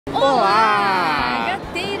Olá,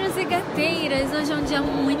 gateiros e gateiras! Hoje é um dia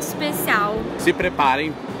muito especial. Se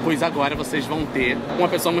preparem, pois agora vocês vão ter uma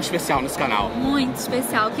pessoa muito especial nesse canal. Muito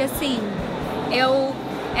especial, que assim,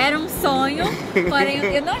 era um sonho, porém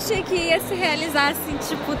eu não achei que ia se realizar assim,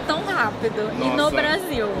 tipo, tão rápido. Nossa, e no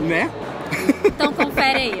Brasil. Né? Então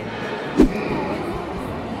confere aí.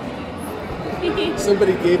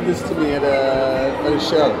 Somebody gave this to me at a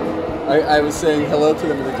show. I was saying hello to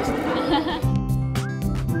them and they just...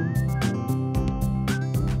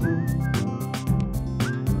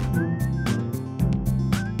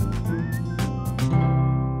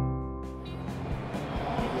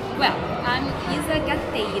 Well, is a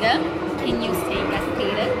gateira. Can you say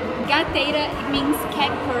gateira? Gateira means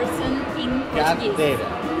cat person in Portuguese. Gateira.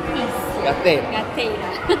 Yes. Gateira. Gateira.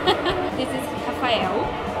 This is Rafael.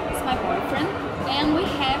 He's my boyfriend. And we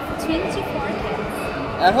have 24 cats.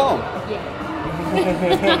 At home. Yeah.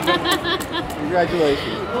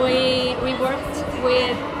 Congratulations. We worked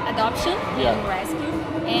with adoption Yeah. and rescue.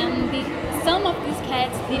 And some of these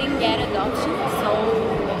cats didn't get adoption. So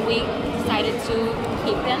we decided to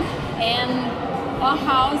keep them. And our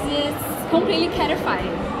house is completely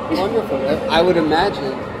catified. Wonderful. I would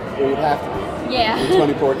imagine it would have to be. Yeah. With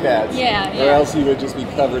 24 cats. Yeah, Or yeah. else you would just be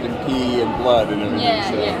covered in pee and blood and everything. Yeah,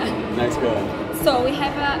 so, yeah. Nice going. So we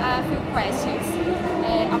have a few questions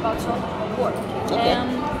about your work. Okay.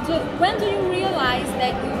 When do you realize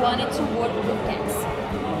that you wanted to work with cats?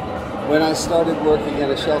 When I started working at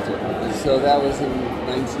a shelter. So that was in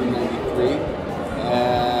 1993.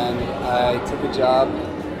 And I took a job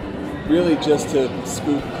really just to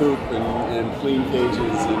scoop poop and clean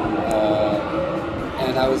cages.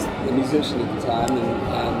 And I was a musician at the time,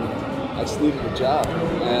 and I just needed a job.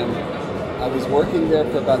 And I was working there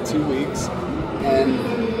for about 2 weeks, and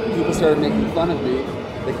people started making fun of me.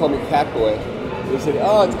 They called me Cat Boy. They said,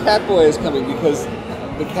 "Oh, it's Cat Boy is coming," because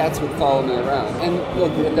the cats would follow me around. And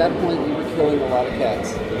look, at that point, we were killing a lot of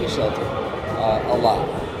cats in the shelter, a lot,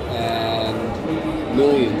 and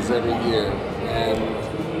millions every year. And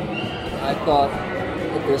I thought,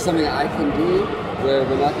 if there's something I can do where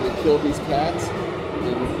we're not going to kill these cats,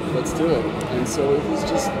 then let's do it. And so it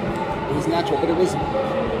was natural. But it was,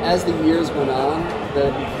 as the years went on, that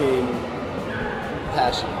it became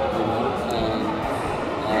passion, you know?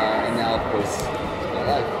 And now, of course, it's my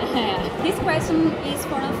life. This question is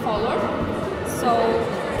for a follower. So,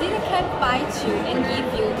 did a cat bite you and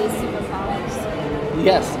give you these superpowers?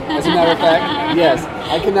 Yes, as a matter of fact, yes.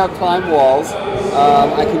 I can now climb walls,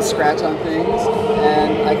 I can scratch on things,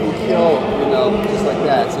 and I can kill, just like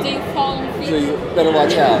that. So, Do you fall on feet? so you better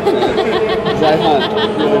watch out, because I hunt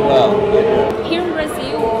really well. Here in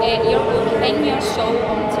Brazil, your book and your show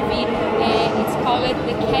on TV, it's called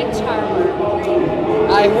The Cat Charmer.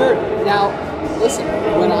 I heard. Now, listen,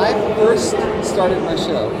 when I first started my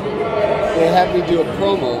show, they had me do a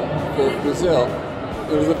promo for Brazil.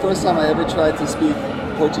 It was the first time I ever tried to speak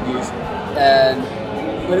Portuguese,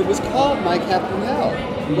 but it was called My Captain Hell.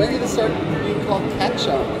 When did it start being called Cat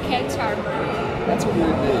Charmer? Cat Charmer. That's a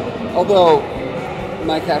weird name. Although,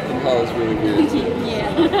 My Captain Hell is really weird too.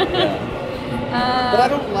 Yeah. But I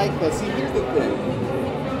don't like that. See, here's the thing.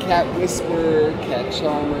 Cat Whisperer, Cat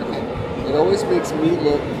Charmer, it always makes me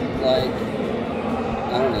look like,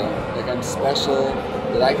 I don't know, like I'm special,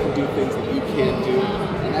 that I can do things that you can't do.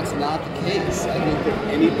 And that's not the case. I think that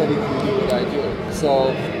anybody can do what I do.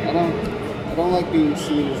 So I don't like being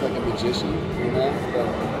seen as like a magician, but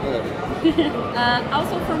whatever.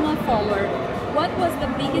 Also from a follower, what was the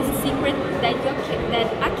biggest secret that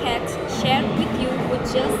a cat shared with you with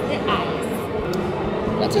just the eyes?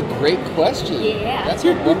 That's a great question. Yeah. That's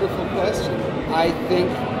a wonderful question. I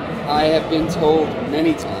think I have been told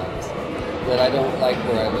many times that I don't like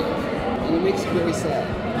where I live. And it makes me very sad,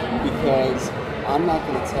 because I'm not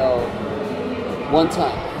going to tell one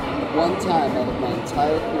time out of my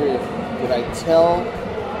entire career did I tell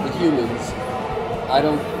the humans, I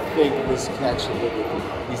don't think this cat should live with me.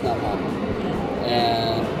 He's not happy.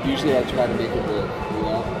 And usually I try to make it work,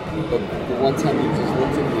 But the one time he just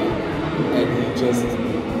looked at me and he just I'm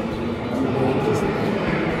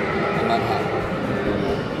not happy.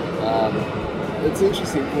 It's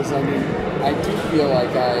interesting because I do feel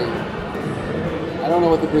like I don't know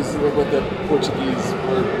what the Portuguese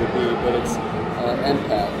word would be, but it's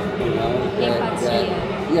empath,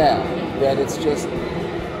 that it's just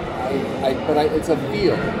it's a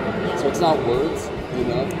feel, so it's not words,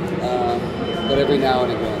 but every now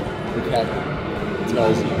and again the cat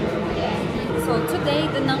tells you. So today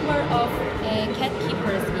the number of cat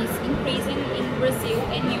keepers is increasing in Brazil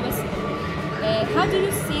and USA. How do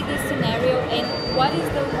you see this scenario, and what is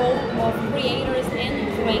the role of creators and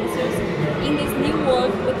influencers in this new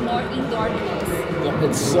world with more indoor cats?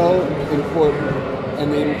 It's so important,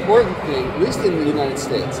 and the important thing, at least in the United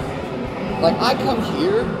States, like I come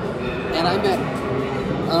here and I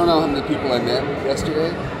don't know how many people I met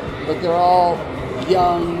yesterday, but they're all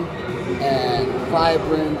young and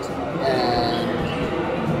vibrant and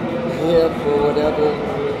hip or whatever,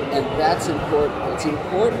 and that's important. It's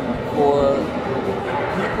important for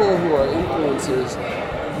people who are influencers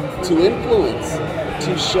to influence,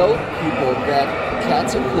 to show people that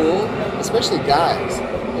cats are cool, especially guys.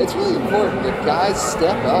 It's really important that guys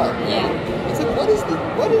step up. Yeah. It's like,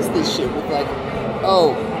 what is this shit with like,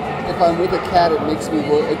 oh, if I'm with a cat, it makes me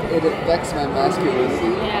it affects my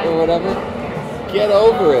masculinity or whatever. Get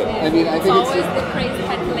over it. I mean, I think it's always the crazy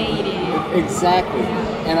cat lady. Exactly.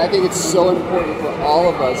 And I think it's so important for all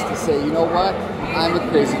of us to say, you know what? I'm a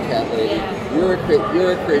crazy cat lady. Yeah. You're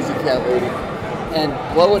a crazy cat lady, and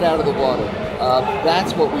blow it out of the water.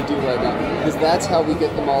 That's what we do right now, because that's how we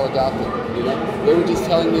get them all adopted. You know, they were just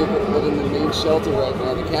telling me that in the main shelter right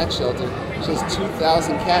now, the cat shelter, she has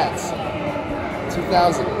 2,000 cats.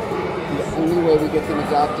 2,000. The only way we get them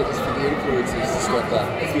adopted is for the influencers to step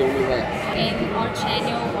up. It's the only way. In our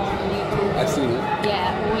channel on YouTube, I've seen it.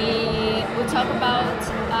 yeah, we talk about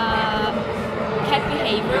cat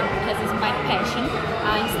behavior because it's my passion.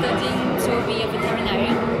 I'm studying to be a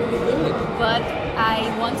veterinarian, but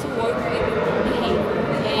I want to work with behavior.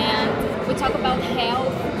 And we talk about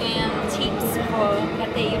health and tips for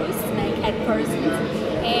gateiros, like cat persons,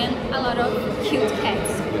 and a lot of cute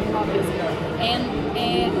cats, obviously. And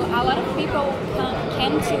a lot of people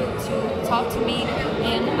came to talk to me,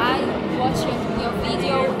 and I watched your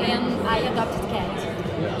video and I adopted cats.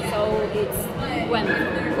 So it's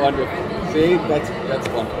wonderful. Wonderful. See, that's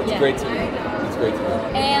wonderful. It's great to know. It's great to know.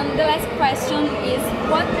 And the last question is,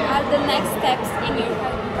 what are the next steps in your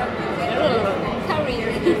career?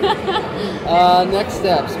 Next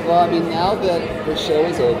steps. Well, I mean, now that the show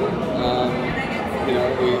is over, you know,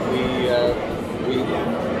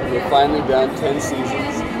 we're finally done 10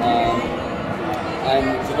 seasons. I'm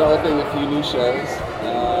developing a few new shows,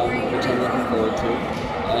 which I'm looking forward to,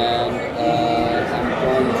 and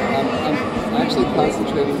I'm actually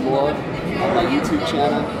concentrating more on my YouTube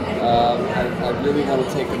channel. I really want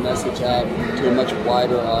to take the message out to a much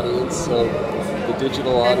wider audience, so the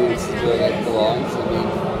digital audience is where that belongs. I mean,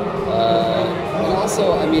 and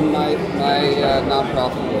also, I mean, my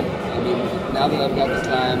nonprofit work. I mean, now that I've got the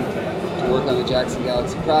time to work on the Jackson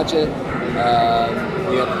Galaxy project,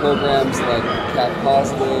 we have programs like Cat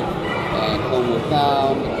Positive and Homeward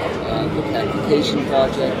Bound and the Catification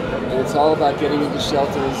Project, and it's all about getting into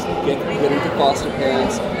shelters, getting to foster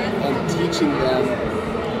parents, and teaching them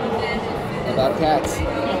about cats,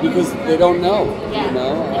 because they don't know, you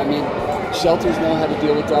know? I mean, shelters know how to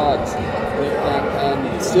deal with dogs,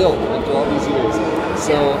 and still, after all these years.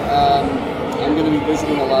 So I'm going to be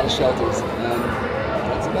visiting a lot of shelters, and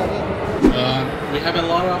that's about it. We have a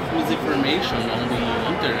lot of misinformation on the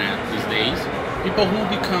internet these days. People who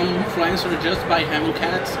become influencers just by having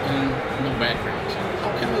cats and no background.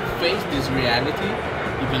 How can we face this reality,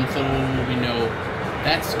 even though we know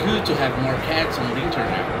that's good to have more cats on the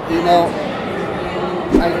internet? You know,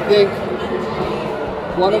 I think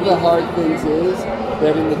one of the hard things is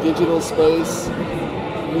that in the digital space,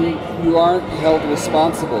 you aren't held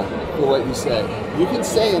responsible for what you say. You can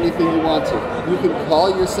say anything you want to. You can call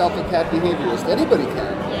yourself a cat behaviorist. Anybody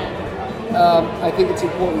can. I think it's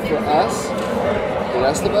important for us, the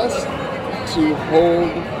rest of us, to hold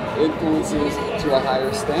influences to a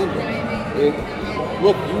higher standard.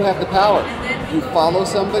 Look, you have the power. You follow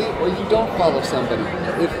somebody or you don't follow somebody.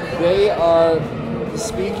 If they are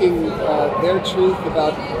speaking their truth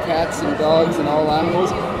about cats and dogs and all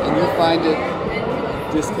animals, and you find it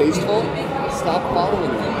distasteful, stop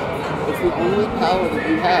following them. It's the only power that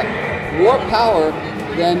you have. More power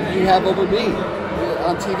than you have over me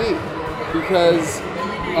on TV. Because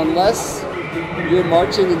unless you're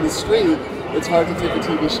marching in the street, it's hard to take a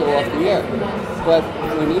TV show off the air. But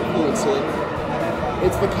for an influencer,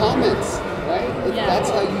 it's the comments, right? That's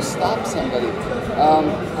how you stop somebody.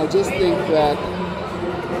 I just think that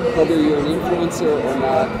whether you're an influencer or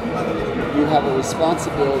not, you have a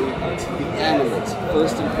responsibility to the animals,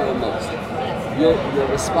 first and foremost. Your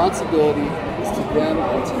responsibility is to them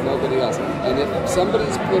and to nobody else. And if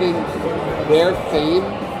somebody's putting their fame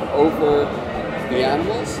over the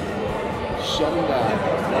animals, shut them down.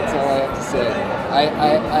 That's all I have to say.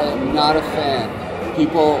 I am not a fan.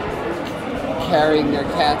 People carrying their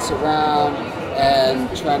cats around and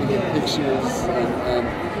trying to get pictures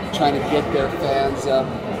and trying to get their fans up.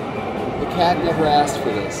 the cat never asked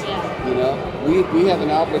for this. Yeah. You know, we have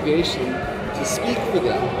an obligation to speak for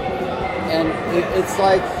them. And it's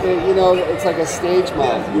like, you know, it's like a stage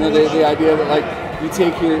mom. You know, the idea that like you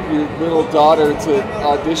take your little daughter to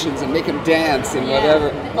auditions and make them dance and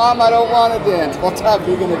whatever. Mom, I don't want to dance. Well, tough,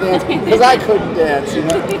 you're going to dance because I couldn't dance, you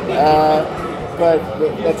know. But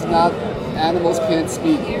that's not, animals can't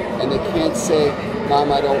speak and they can't say,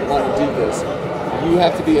 Mom, I don't want to do this. You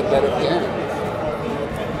have to be a better parent.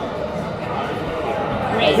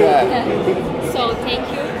 Great. Yeah. So thank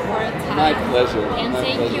you for your time. My pleasure. And My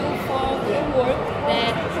thank pleasure. you for your work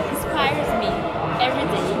that inspires me every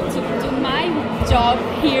day to do my job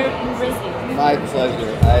here in Brazil. My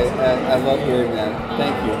pleasure. I love hearing that.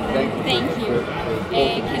 Thank you. Thank you. Thank you.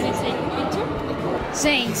 Can you take a picture?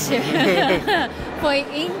 Gente, foi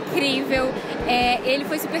incrível. Ele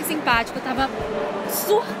foi super simpático. Eu tava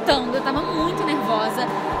surtando, eu tava muito nervosa,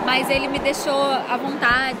 mas ele me deixou à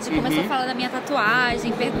vontade, começou a falar da minha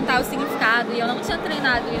tatuagem, perguntar o significado, e eu não tinha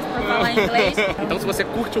treinado isso pra falar inglês. Então, se você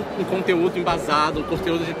curte um conteúdo embasado, um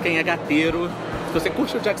conteúdo de quem é gateiro, se você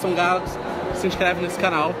curte o Jackson Gatos, se inscreve nesse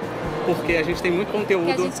canal, porque a gente tem muito conteúdo.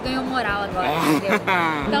 Porque a gente ganhou moral agora, entendeu?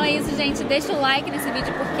 Então é isso, gente. Deixa o like nesse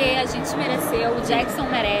vídeo porque a gente mereceu. O Jackson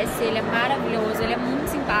merece. Ele é maravilhoso, ele é muito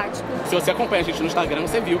simpático. Se você acompanha a gente no Instagram,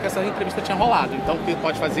 você viu que essa entrevista tinha rolado. Então o que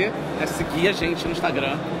pode fazer é seguir a gente no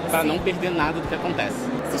Instagram para não perder nada do que acontece.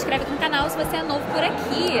 Se inscreve no canal se você é novo por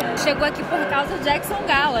aqui. Chegou aqui por causa do Jackson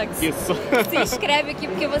Galaxy. Isso. Se inscreve aqui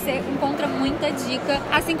porque você encontra muita dica,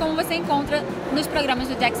 assim como você encontra nos programas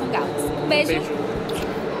do Jackson Galaxy. Um beijo.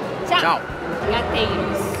 Tchau.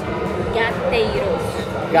 Gateiros. Gateiros.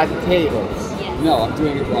 Gateiros. Yes. No, I'm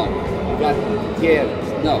doing it wrong. Gateiros.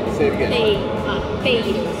 No, say it again.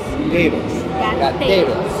 Gateiros.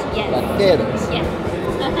 Gateiros. Yes. Gateiros. Yes.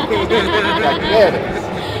 Gateiros.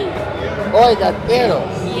 Oi,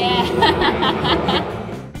 gateiros. Yeah.